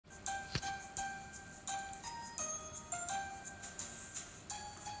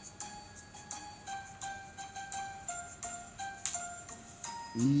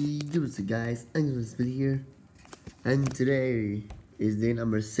What's up guys, I'm Srsly here, and today is day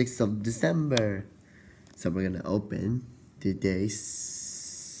number 6 of December. So we're gonna open today's,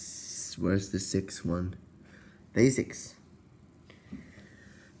 where's the 6th one? Day 6.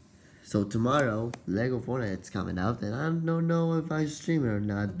 So tomorrow, Lego Fortnite's coming out, and I don't know if I stream it or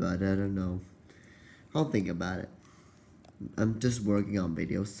not, but I don't know. I'll think about it. I'm just working on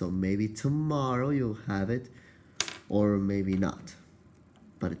videos, so maybe tomorrow you'll have it, or maybe not.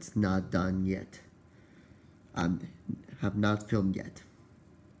 But it's not done yet. I have not filmed yet.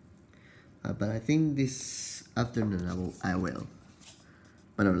 But I think this afternoon I will.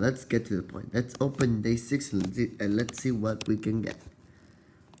 But no, let's get to the point. Let's open day 6 and let's see what we can get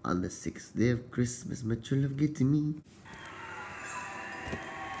on the 6th day of Christmas. My true love get to me.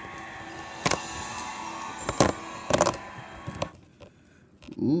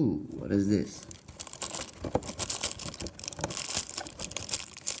 Ooh, what is this?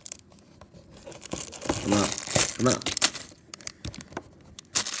 Come on, come on.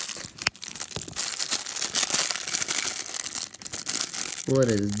 What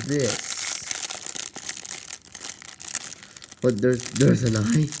is this? What, there's an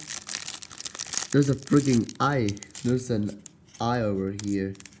eye? There's a freaking eye. There's an eye over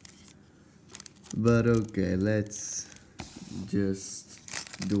here. But okay, let's just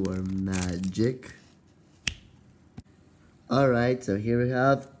do our magic. Alright, so here we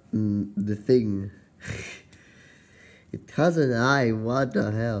have the thing. It has an eye, what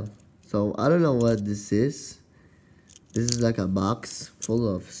the hell? So I don't know what this is. This is like a box full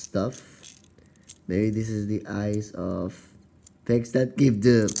of stuff. Maybe this is the eyes of things that give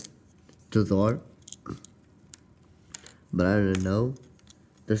the to Thor. But I don't know.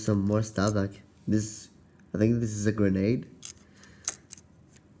 There's some more stuff like this. I think this is a grenade.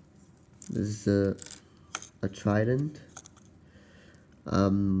 This is a trident.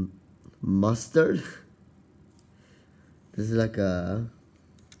 Mustard. This is like a,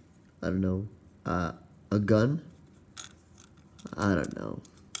 I don't know, a gun. I don't know.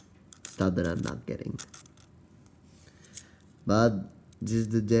 Stuff that I'm not getting. But this is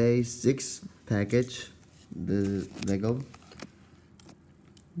the day 6 package. The Lego.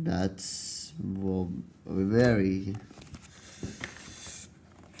 That's very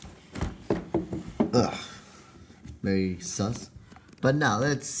very sus. But now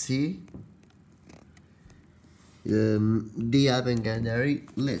let's see the calendary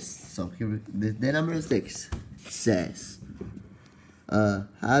list. So here, the number 6 says,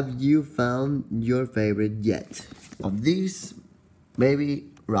 have you found your favorite yet? Of these, maybe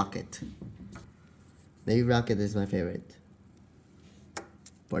Rocket. Maybe Rocket is my favorite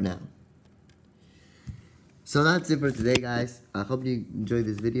for now. So that's it for today, guys. I hope you enjoyed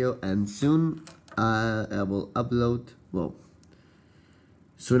this video, and soon I will upload. Well,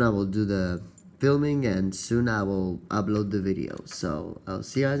 soon I will do the filming, and soon I will upload the video. So I'll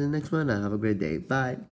see you guys in the next one, and have a great day. Bye.